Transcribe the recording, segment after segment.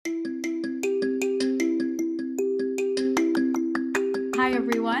Hi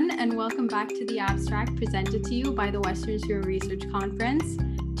everyone, and welcome back to the abstract presented to you by the WSRC Research Conference.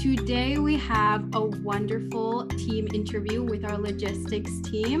 Today we have a wonderful team interview with our logistics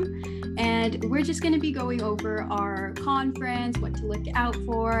team, and we're just going to be going over our conference, what to look out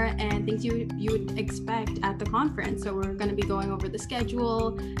for, and things you would expect at the conference. So we're going to be going over the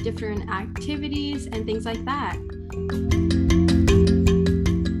schedule, different activities, and things like that.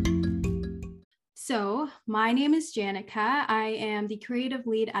 So my name is Janica. I am the creative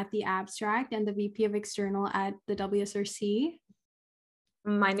lead at the Abstract and the VP of External at the WSRC.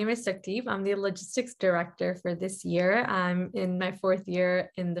 My name is Sakdeep. I'm the logistics director for this year. I'm in my fourth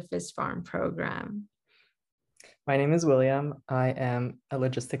year in the Fish Farm program. My name is William. I am a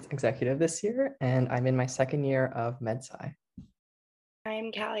logistics executive this year, and I'm in my second year of MedSci.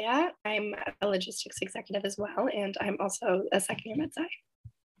 I'm Kalia. I'm a logistics executive as well, and I'm also a second year MedSci.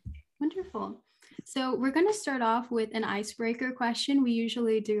 Wonderful. So we're going to start off with an icebreaker question we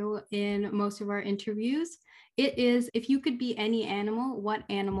usually do in most of our interviews. It is, if you could be any animal, what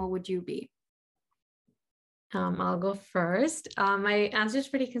animal would you be? I'll go first. My answer is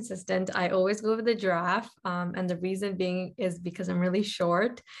pretty consistent. I always go with the giraffe, and the reason being is because I'm really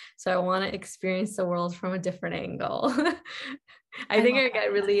short, so I want to experience the world from a different angle. I think I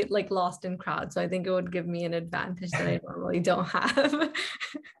get really lost in crowds, so I think it would give me an advantage that I normally don't have.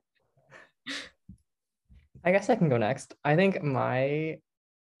 I guess I can go next. I think my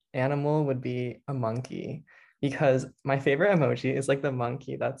animal would be a monkey because my favorite emoji is the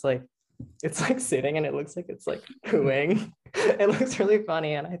monkey that's it's sitting and it looks like it's cooing. It looks really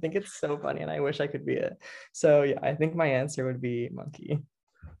funny and I think it's so funny and I wish I could be it. So yeah, I think my answer would be monkey.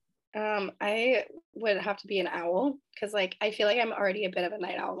 I would have to be an owl because I feel like I'm already a bit of a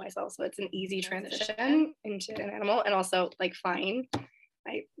night owl myself, so it's an easy transition into an animal, and also flying.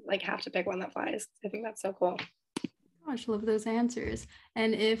 I have to pick one that flies. I think that's so cool. Gosh, love those answers.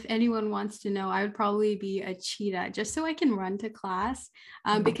 And if anyone wants to know, I would probably be a cheetah just so I can run to class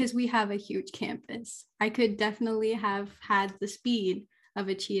because we have a huge campus. I could definitely have had the speed of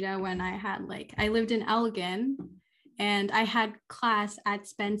a cheetah when I had I lived in Elgin and I had class at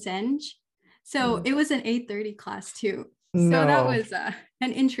Spence Eng. So it was an 8:30 class too. So that was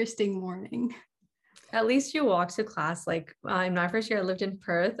an interesting morning. At least you walked to class. In my first year, I lived in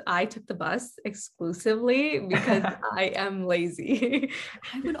Perth. I took the bus exclusively because I am lazy.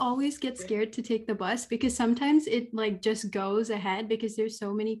 I would always get scared to take the bus because sometimes it just goes ahead because there's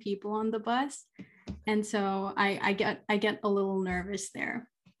so many people on the bus. And so I get a little nervous there.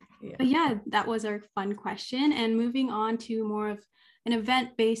 Yeah. But yeah, that was our fun question. And moving on to more of an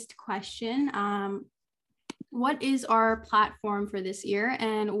event-based question. What is our platform for this year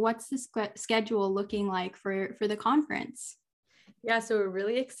and what's the schedule looking like for the conference? Yeah, so we're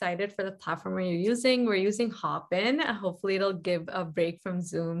really excited for the platform we're using. We're using Hopin. Hopefully it'll give a break from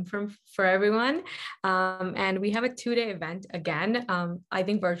Zoom for everyone. And we have a 2-day event again. I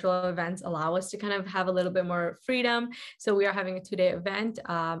think virtual events allow us to kind of have a little bit more freedom. So we are having a 2-day event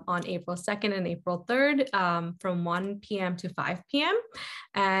on April 2nd and April 3rd from 1 p.m. to 5 p.m.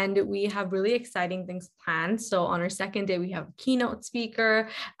 And we have really exciting things planned. So on our second day, we have a keynote speaker.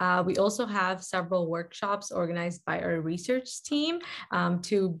 We also have several workshops organized by our research team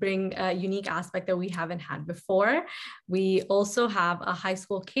to bring a unique aspect that we haven't had before. We also have a high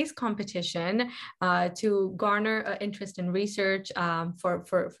school case competition to garner interest in research for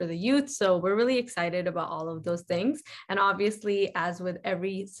the youth. So we're really excited about all of those things. And obviously, as with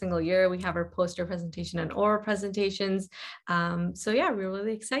every single year, we have our poster presentation and oral presentations. So yeah, we're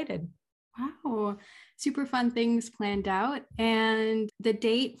really excited. Wow. Super fun things planned out. And the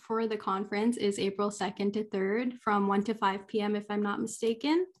date for the conference is April 2nd to 3rd from 1 to 5 p.m. if I'm not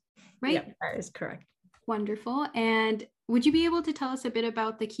mistaken, right? Yeah, that is correct. Wonderful. And would you be able to tell us a bit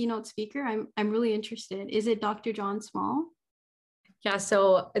about the keynote speaker? I'm really interested. Is it Dr. John Small? Yeah,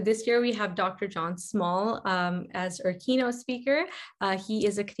 so this year we have Dr. John Small as our keynote speaker. He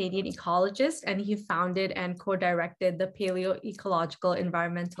is a Canadian ecologist and he founded and co-directed the Paleoecological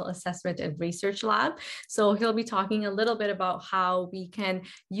Environmental Assessment and Research Lab. So he'll be talking a little bit about how we can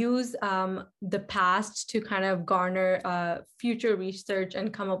use the past to kind of garner future research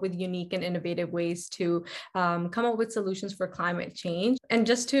and come up with unique and innovative ways to come up with solutions for climate change and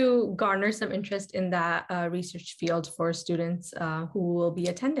just to garner some interest in that research field for students who will be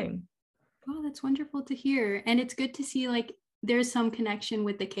attending. Oh, that's wonderful to hear. And it's good to see there's some connection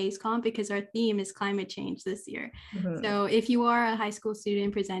with the case comp because our theme is climate change this year. Mm-hmm. So if you are a high school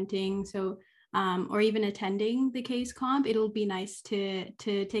student presenting, or even attending the case comp, it'll be nice to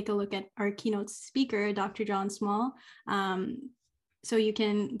take a look at our keynote speaker, Dr. John Small, so you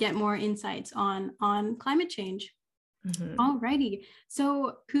can get more insights on climate change. Alrighty.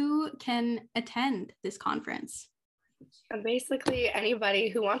 So who can attend this conference? Basically anybody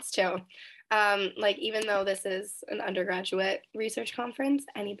who wants to. Like, even though this is an undergraduate research conference,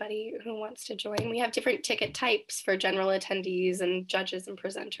 anybody who wants to join. We have different ticket types for general attendees and judges and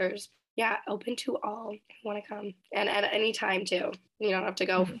presenters. Yeah, open to all who want to come, and at any time too. You don't have to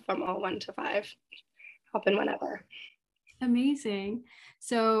go from all 1 to 5. Hop in whenever. Amazing.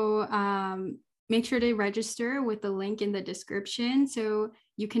 So make sure to register with the link in the description so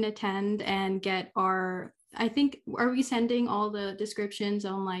you can attend and get our, I think, are we sending all the descriptions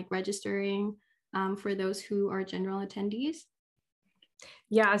on like registering for those who are general attendees?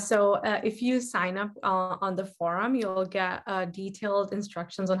 Yeah, so if you sign up on the forum, you'll get detailed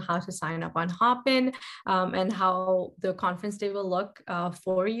instructions on how to sign up on Hopin and how the conference day will look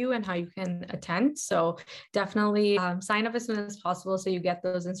for you and how you can attend. So definitely sign up as soon as possible so you get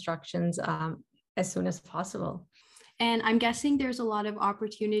those instructions as soon as possible. And I'm guessing there's a lot of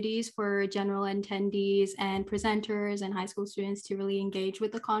opportunities for general attendees and presenters and high school students to really engage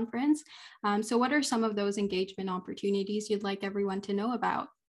with the conference. So what are some of those engagement opportunities you'd like everyone to know about?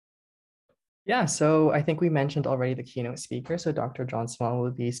 Yeah, so I think we mentioned already the keynote speaker. So Dr. John Small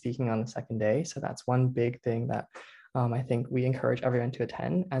will be speaking on the second day. So that's one big thing that I think we encourage everyone to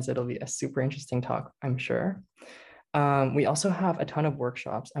attend, as it'll be a super interesting talk, I'm sure. We also have a ton of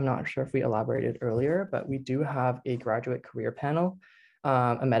workshops. I'm not sure if we elaborated earlier, but we do have a graduate career panel,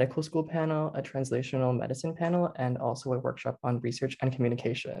 a medical school panel, a translational medicine panel, and also a workshop on research and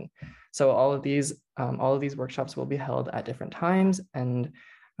communication. So all of these workshops will be held at different times, and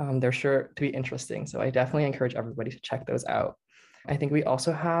they're sure to be interesting. So I definitely encourage everybody to check those out. I think we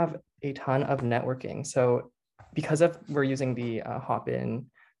also have a ton of networking. So because we're using the Hopin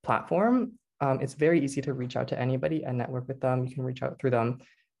platform, it's very easy to reach out to anybody and network with them. You can reach out through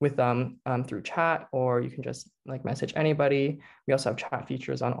through chat, or you can just like message anybody. We also have chat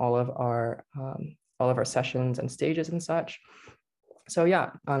features on all of our sessions and stages and such. So yeah,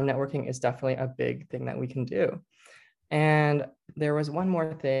 networking is definitely a big thing that we can do. And there was one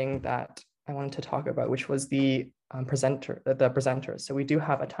more thing that I wanted to talk about, which was the presenters. So we do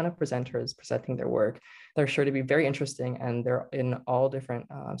have a ton of presenters presenting their work. They're sure to be very interesting, and they're in all different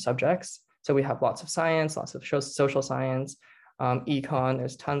subjects. So we have lots of science, lots of social science, econ.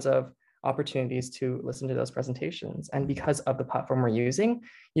 There's tons of opportunities to listen to those presentations. And because of the platform we're using,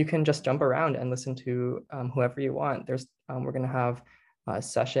 you can just jump around and listen to whoever you want. We're going to have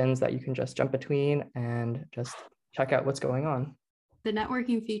sessions that you can just jump between and just check out what's going on. The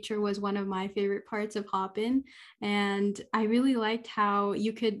networking feature was one of my favorite parts of Hopin, and I really liked how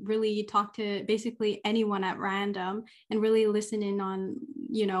you could really talk to basically anyone at random and really listen in on,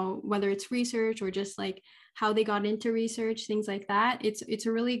 whether it's research or just like how they got into research, things like that. It's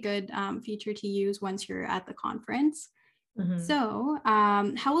a really good feature to use once you're at the conference. Mm-hmm. So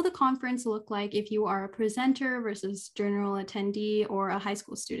how will the conference look like if you are a presenter versus general attendee or a high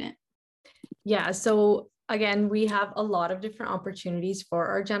school student? Yeah, so again, we have a lot of different opportunities for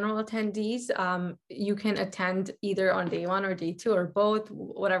our general attendees. You can attend either on day 1 or day 2 or both,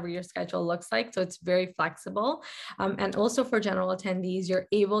 whatever your schedule looks like. So it's very flexible. And also for general attendees, you're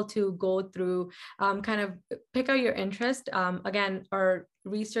able to go through, kind of pick out your interest. Again, our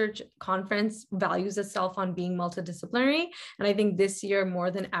research conference values itself on being multidisciplinary. And I think this year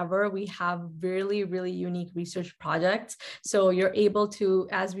more than ever, we have really, really unique research projects. So you're able to,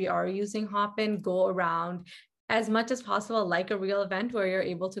 as we are using Hopin, go around as much as possible like a real event where you're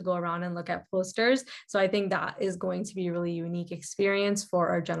able to go around and look at posters. So I think that is going to be a really unique experience for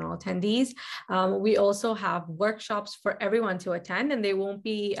our general attendees. We also have workshops for everyone to attend, and they won't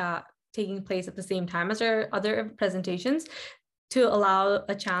be taking place at the same time as our other presentations, to allow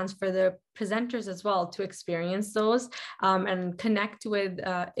a chance for the presenters as well to experience those and connect with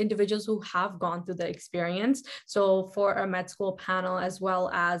individuals who have gone through the experience. So for our med school panel, as well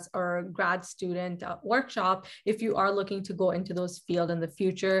as our grad student workshop, if you are looking to go into those fields in the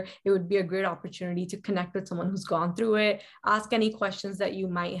future, it would be a great opportunity to connect with someone who's gone through it, ask any questions that you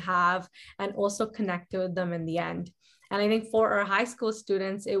might have, and also connect with them in the end. And I think for our high school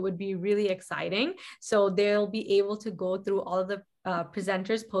students, it would be really exciting. So they'll be able to go through all of the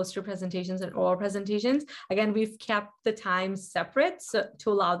presenters, poster presentations, and oral presentations. Again, we've kept the times separate to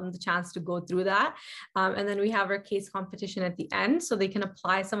allow them the chance to go through that. And then we have our case competition at the end, so they can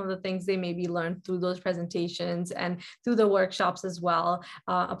apply some of the things they maybe learned through those presentations and through the workshops as well,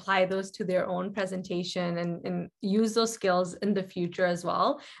 apply those to their own presentation and use those skills in the future as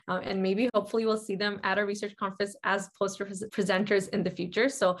well. And maybe hopefully we'll see them at a research conference as poster presenters in the future.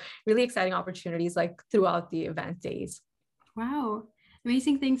 So really exciting opportunities like throughout the event days. Wow.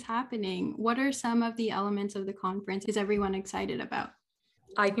 Amazing things happening. What are some of the elements of the conference is everyone excited about?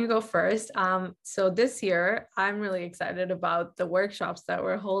 I can go first. So this year, I'm really excited about the workshops that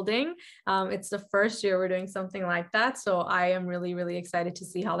we're holding. It's the first year we're doing something like that. So I am really, really excited to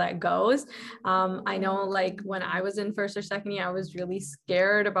see how that goes. I know like when I was in first or second year, I was really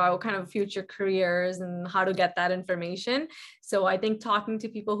scared about kind of future careers and how to get that information. So I think talking to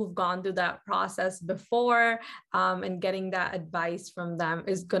people who've gone through that process before and getting that advice from them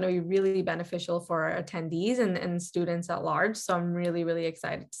is going to be really beneficial for our attendees and students at large. So I'm really, really excited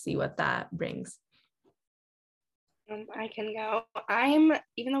to see what that brings. I can go.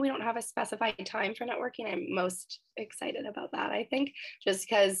 Even though we don't have a specified time for networking, I'm most excited about that. I think just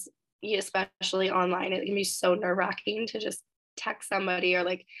because, especially online, it can be so nerve-wracking to just text somebody or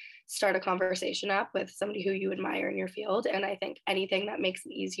like start a conversation up with somebody who you admire in your field. And I think anything that makes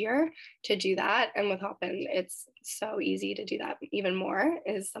it easier to do that, and with Hopin, it's so easy to do that even more,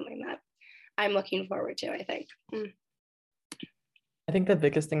 is something that I'm looking forward to, I think. I think the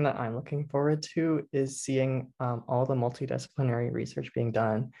biggest thing that I'm looking forward to is seeing all the multidisciplinary research being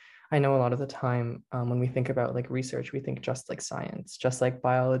done. I know a lot of the time when we think about like research, we think just like science, just like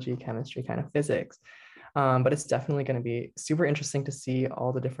biology, chemistry, kind of physics. But it's definitely going to be super interesting to see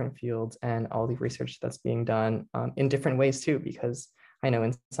all the different fields and all the research that's being done in different ways too, because I know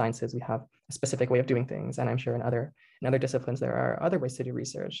in sciences we have a specific way of doing things, and I'm sure in other disciplines there are other ways to do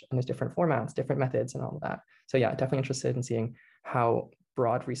research, and there's different formats, different methods, and all of that. So yeah, definitely interested in seeing how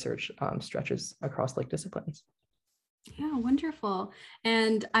broad research stretches across like disciplines. Yeah, wonderful.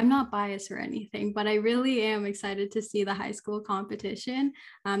 And I'm not biased or anything, but I really am excited to see the high school competition,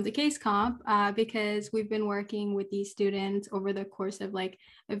 the case comp, because we've been working with these students over the course of like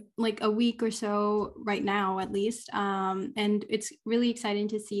a week or so right now, at least. And it's really exciting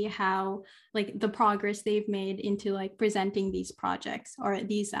to see how like the progress they've made into like presenting these projects or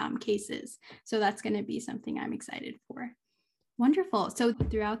these cases. So that's going to be something I'm excited for. Wonderful. So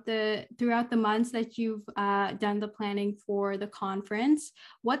throughout the months that you've done the planning for the conference,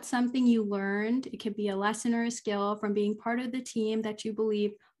 what's something you learned? It could be a lesson or a skill from being part of the team that you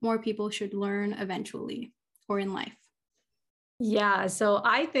believe more people should learn eventually or in life. Yeah, so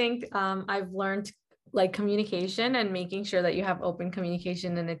I think I've learned like communication and making sure that you have open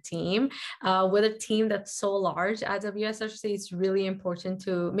communication in a team. With a team that's so large at WSRC, it's really important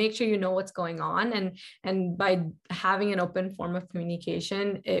to make sure you know what's going on. And by having an open form of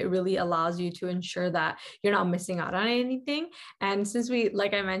communication, it really allows you to ensure that you're not missing out on anything. And since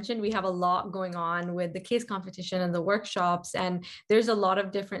like I mentioned, we have a lot going on with the case competition and the workshops, and there's a lot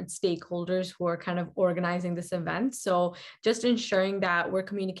of different stakeholders who are kind of organizing this event. So just ensuring that we're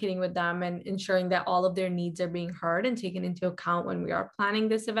communicating with them and ensuring that all of their needs are being heard and taken into account when we are planning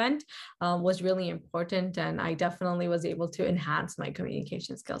this event was really important. And I definitely was able to enhance my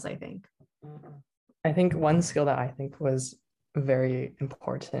communication skills, I think. I think one skill that I think was very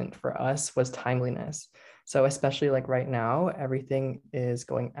important for us was timeliness. So especially like right now, everything is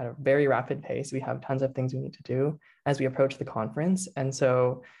going at a very rapid pace. We have tons of things we need to do as we approach the conference. And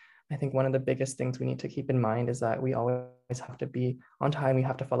so I think one of the biggest things we need to keep in mind is that we always have to be on time. We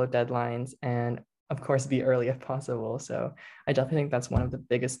have to follow deadlines and of course be early if possible. So I definitely think that's one of the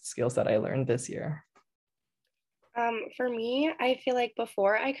biggest skills that I learned this year. For me, I feel like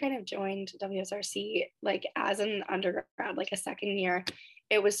before I kind of joined WSRC, like as an undergrad, like a second year,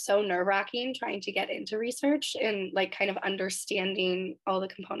 it was so nerve-wracking trying to get into research and like kind of understanding all the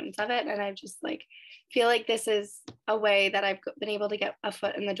components of it. And I just like feel like this is a way that I've been able to get a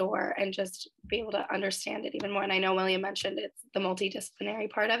foot in the door and just be able to understand it even more. And I know William mentioned it's the multidisciplinary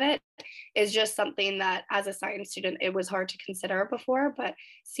part of it is just something that as a science student, it was hard to consider before, but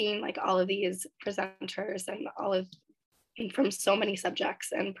seeing like all of these presenters and from so many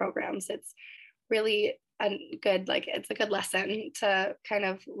subjects and programs, it's really it's a good lesson to kind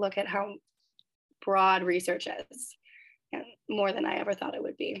of look at how broad research is, and more than I ever thought it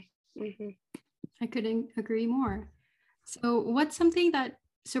would be. Mm-hmm. I couldn't agree more. So what's something that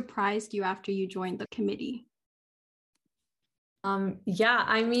surprised you after you joined the committee? Yeah,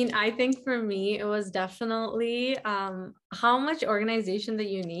 I mean, I think for me, it was definitely how much organization that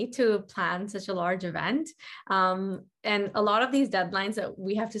you need to plan such a large event. And a lot of these deadlines that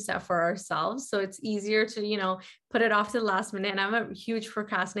we have to set for ourselves. So it's easier to, put it off to the last minute. And I'm a huge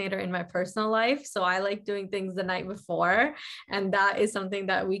procrastinator in my personal life. So I like doing things the night before. And that is something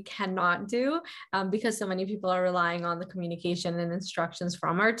that we cannot do because so many people are relying on the communication and instructions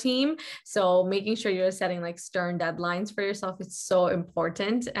from our team. So making sure you're setting like stern deadlines for yourself is so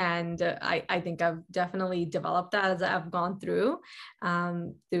important. And I think I've definitely developed that as I've gone through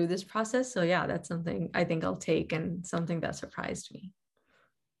this process. So yeah, that's something I think I'll take and something that surprised me.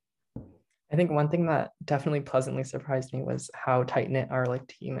 I think one thing that definitely pleasantly surprised me was how tight-knit our like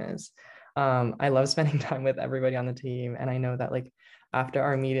team is. I love spending time with everybody on the team, and I know that like after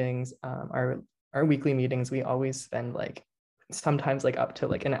our meetings, our weekly meetings, we always spend like sometimes like up to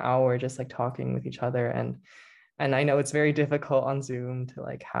like an hour just like talking with each other, and I know it's very difficult on Zoom to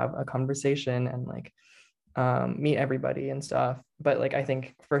like have a conversation and like meet everybody and stuff. But like I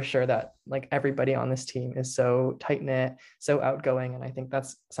think for sure that like everybody on this team is so tight knit, so outgoing, and I think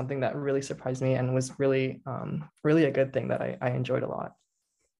that's something that really surprised me and was really really a good thing that I enjoyed a lot.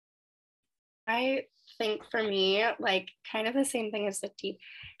 I think for me, like kind of the same thing as the team,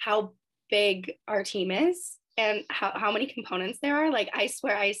 how big our team is and how many components there are. Like I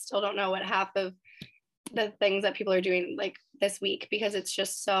swear I still don't know what half of the things that people are doing like this week, because it's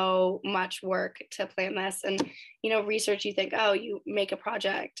just so much work to plan this. And research, you think, oh, you make a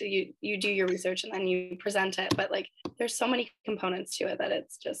project, you do your research and then you present it, but like there's so many components to it that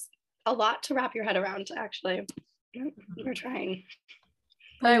it's just a lot to wrap your head around. Actually, we're trying.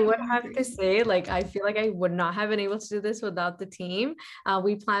 But I would have to say, like, I feel like I would not have been able to do this without the team.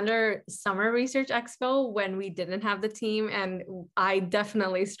 We planned our summer research expo when we didn't have the team, and I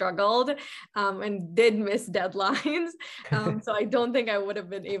definitely struggled and did miss deadlines. So I don't think I would have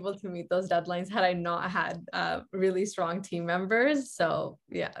been able to meet those deadlines had I not had really strong team members. So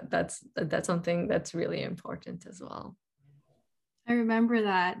yeah, that's something that's really important as well. I remember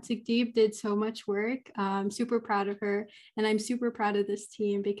that Sukhdeep did so much work. I'm super proud of her, and I'm super proud of this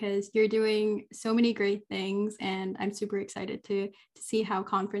team because you're doing so many great things, and I'm super excited to see how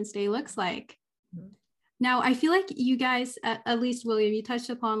conference day looks like. Mm-hmm. Now, I feel like you guys, at least William, you touched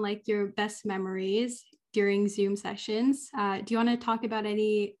upon like your best memories during Zoom sessions. Do you want to talk about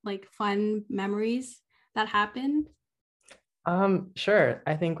any like fun memories that happened? Sure.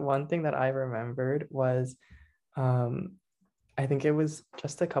 I think one thing that I remembered was I think it was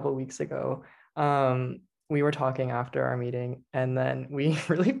just a couple weeks ago. We were talking after our meeting, and then we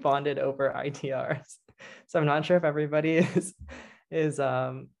really bonded over ITRs. So I'm not sure if everybody is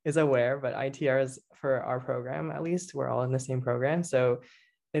aware, but ITRs for our program, at least, we're all in the same program. So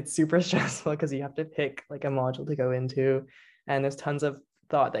it's super stressful because you have to pick like a module to go into, and there's tons of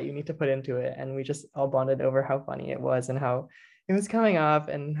thought that you need to put into it. And we just all bonded over how funny it was and how it was coming up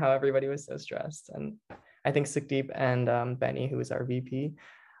and how everybody was so stressed. And I think Sukhdeep and Benny, who is our VP,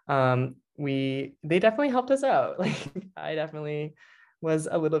 they definitely helped us out. Like I definitely was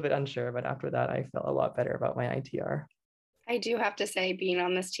a little bit unsure, but after that, I felt a lot better about my ITR. I do have to say, being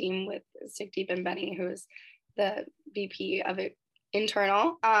on this team with Sukhdeep and Benny, who is the VP of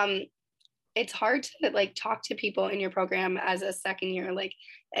internal, it's hard to like talk to people in your program as a second year, like,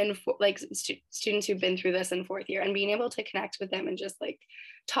 and students who've been through this in fourth year, and being able to connect with them and just like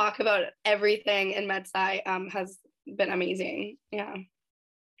talk about everything in MedSci has been amazing. Yeah.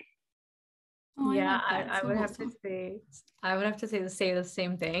 Oh, yeah, I would have to say the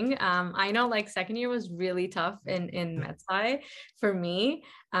same thing. I know like second year was really tough in MedSci for me.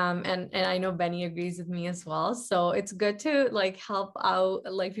 And I know Benny agrees with me as well. So it's good to like help out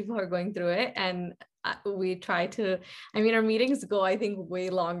like people who are going through it. And we try to, I mean, our meetings go, I think, way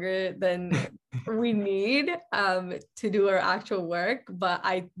longer than we need to do our actual work, but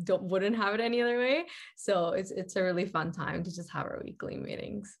I wouldn't have it any other way. So it's a really fun time to just have our weekly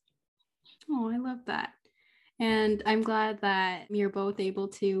meetings. Oh, I love that. And I'm glad that you're both able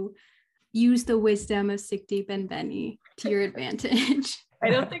to use the wisdom of Sukhdeep and Benny to your advantage. I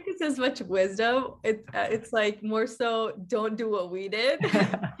don't think it's as much wisdom. It's like more so don't do what we did.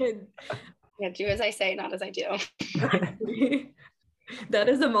 Yeah, do as I say, not as I do. That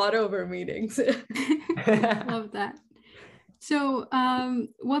is the motto of our meetings. Love that. So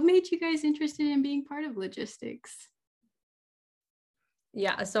what made you guys interested in being part of logistics?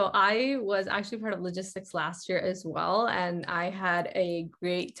 Yeah, so I was actually part of logistics last year as well, and I had a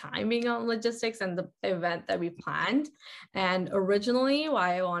great time being on logistics and the event that we planned. And originally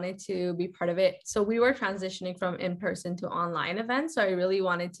why I wanted to be part of it, so we were transitioning from in-person to online events, so I really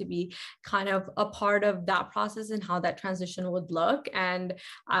wanted to be kind of a part of that process and how that transition would look. And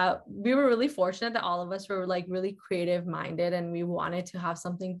we were really fortunate that all of us were like really creative minded, and we wanted to have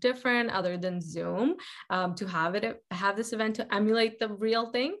something different other than Zoom, to have this event to emulate the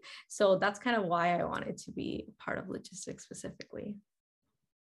real thing. So that's kind of why I wanted to be part of logistics specifically.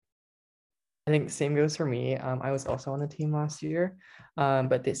 I think same goes for me. I was also on the team last year,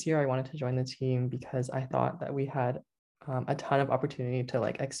 but this year I wanted to join the team because I thought that we had a ton of opportunity to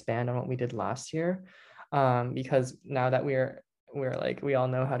like expand on what we did last year. Because now that we're like, we all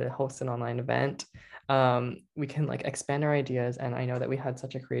know how to host an online event, we can like expand our ideas. And I know that we had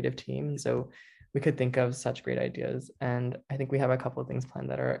such a creative team. And so we could think of such great ideas. And I think we have a couple of things planned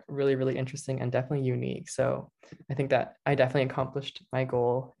that are really, really interesting and definitely unique. So I think that I definitely accomplished my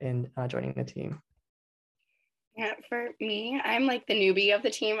goal in joining the team. Yeah, for me, I'm like the newbie of the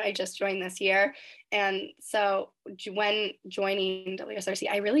team. I just joined this year. And so when joining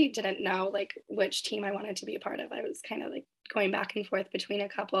WSRC, I really didn't know like which team I wanted to be a part of. I was kind of like going back and forth between a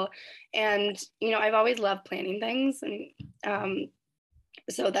couple. And, I've always loved planning things. And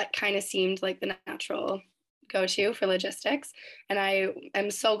so that kind of seemed like the natural go-to for logistics. And I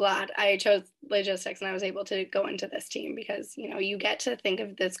am so glad I chose logistics and I was able to go into this team because, you get to think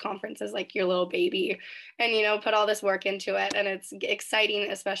of this conference as like your little baby and, put all this work into it. And it's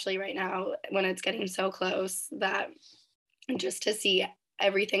exciting, especially right now when it's getting so close, that just to see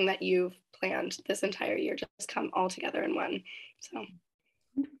everything that you've planned this entire year just come all together in one. So.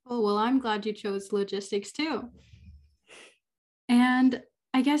 Oh, well, I'm glad you chose logistics too. And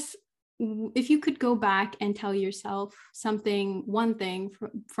I guess if you could go back and tell yourself one thing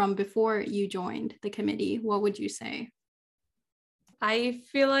from before you joined the committee, what would you say? I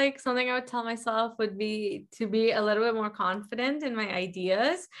feel like something I would tell myself would be to be a little bit more confident in my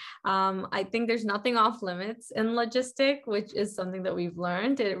ideas. I think there's nothing off limits in logistic, which is something that we've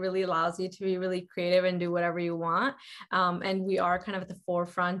learned. It really allows you to be really creative and do whatever you want. And we are kind of at the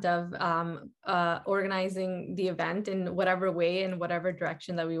forefront of organizing the event in whatever way and whatever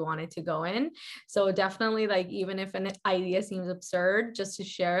direction that we want it to go in. So definitely, like, even if an idea seems absurd, just to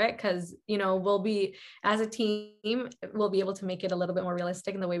share it, because, we'll be, as a team, we'll be able to make it a little bit more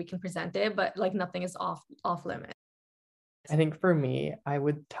realistic in the way we can present it, but like nothing is off limit. I think for me, I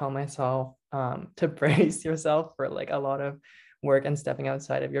would tell myself to brace yourself for like a lot of work and stepping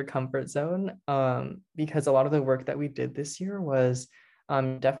outside of your comfort zone, because a lot of the work that we did this year was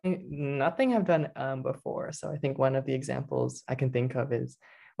definitely nothing I've done before. So I think one of the examples I can think of is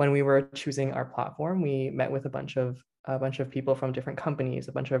when we were choosing our platform, we met with a bunch of people from different companies,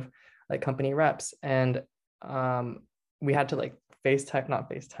 a bunch of like company reps, and we had to like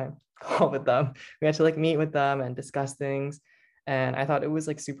call with them. We had to like meet with them and discuss things. And I thought it was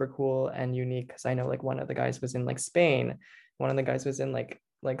like super cool and unique because I know like one of the guys was in like Spain, one of the guys was in like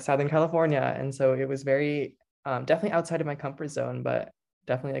Southern California. And so it was very definitely outside of my comfort zone, but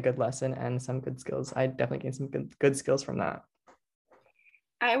definitely a good lesson and some good skills. I definitely gained some good skills from that.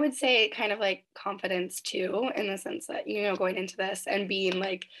 I would say kind of like confidence too, in the sense that, going into this and being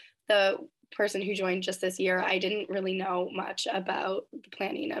like the person who joined just this year, I didn't really know much about the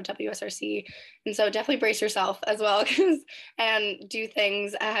planning of WSRC. And so definitely brace yourself as well and do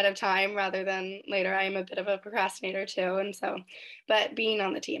things ahead of time rather than later. I am a bit of a procrastinator too. And so, but being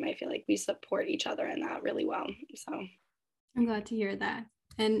on the team, I feel like we support each other in that really well. So I'm glad to hear that.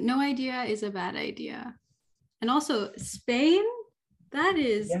 And no idea is a bad idea. And also Spain, that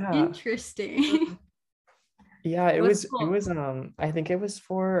is interesting. Yeah, it was I think it was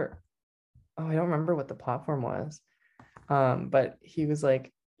for, I don't remember what the platform was. But he was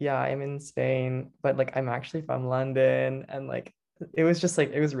like, yeah, I'm in Spain, but like I'm actually from London. And like it was just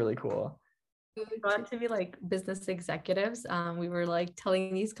like, it was really cool. Got to be like business executives. We were like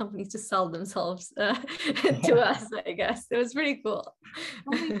telling these companies to sell themselves to us, I guess. It was pretty cool.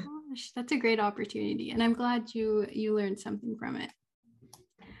 Oh my gosh, that's a great opportunity. And I'm glad you learned something from it.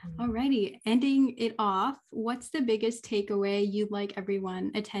 Alrighty, ending it off, what's the biggest takeaway you'd like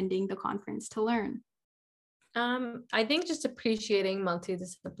everyone attending the conference to learn? I think just appreciating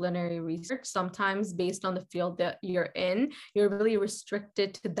multidisciplinary research. Sometimes based on the field that you're in, you're really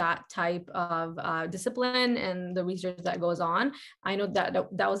restricted to that type of discipline and the research that goes on. I know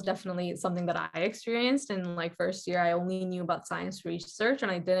that was definitely something that I experienced in like first year. I only knew about science research and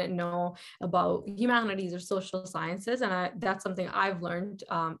I didn't know about humanities or social sciences. And that's something I've learned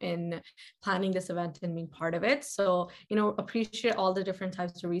in planning this event and being part of it. So, appreciate all the different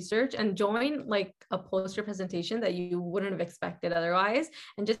types of research and join like a poster presentation that you wouldn't have expected otherwise,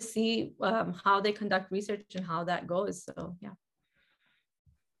 and just see how they conduct research and how that goes. So yeah.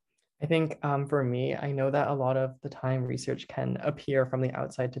 I think for me, I know that a lot of the time research can appear from the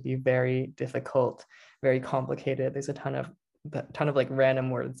outside to be very difficult, very complicated. There's a ton of like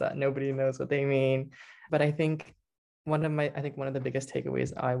random words that nobody knows what they mean. But I think one of the biggest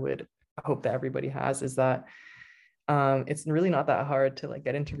takeaways I would hope that everybody has is that it's really not that hard to like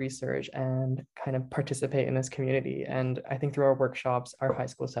get into research and kind of participate in this community. And I think through our workshops, our high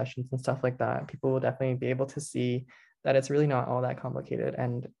school sessions and stuff like that, people will definitely be able to see that it's really not all that complicated.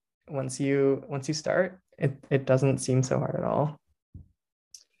 And once you start, it doesn't seem so hard at all.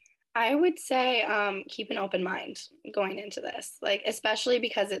 I would say keep an open mind going into this, like especially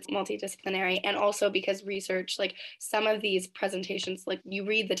because it's multidisciplinary, and also because research, like some of these presentations, like you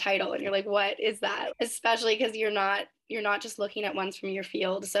read the title and you're like, what is that? Especially because you're not just looking at ones from your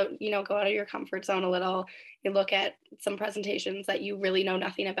field. So, go out of your comfort zone a little. You look at some presentations that you really know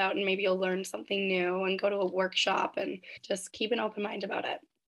nothing about, and maybe you'll learn something new, and go to a workshop, and just keep an open mind about it.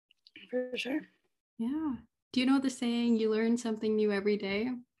 For sure. Yeah. Do you know the saying, you learn something new every day?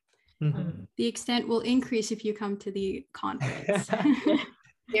 Mhm. The extent will increase if you come to the conference.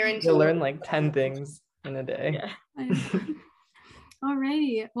 You'll learn like 10 things in a day. Yeah.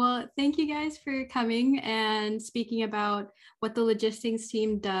 Alrighty. Well, thank you guys for coming and speaking about what the logistics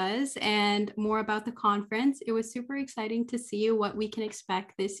team does and more about the conference. It was super exciting to see what we can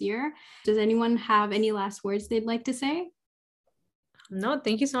expect this year. Does anyone have any last words they'd like to say? No,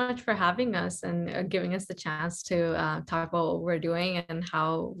 thank you so much for having us and giving us the chance to talk about what we're doing and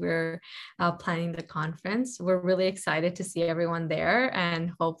how we're planning the conference. We're really excited to see everyone there,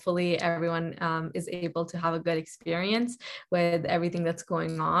 and hopefully everyone is able to have a good experience with everything that's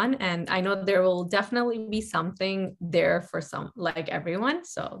going on. And I know there will definitely be something there for some, like everyone.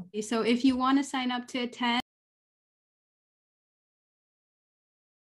 So if you want to sign up to attend,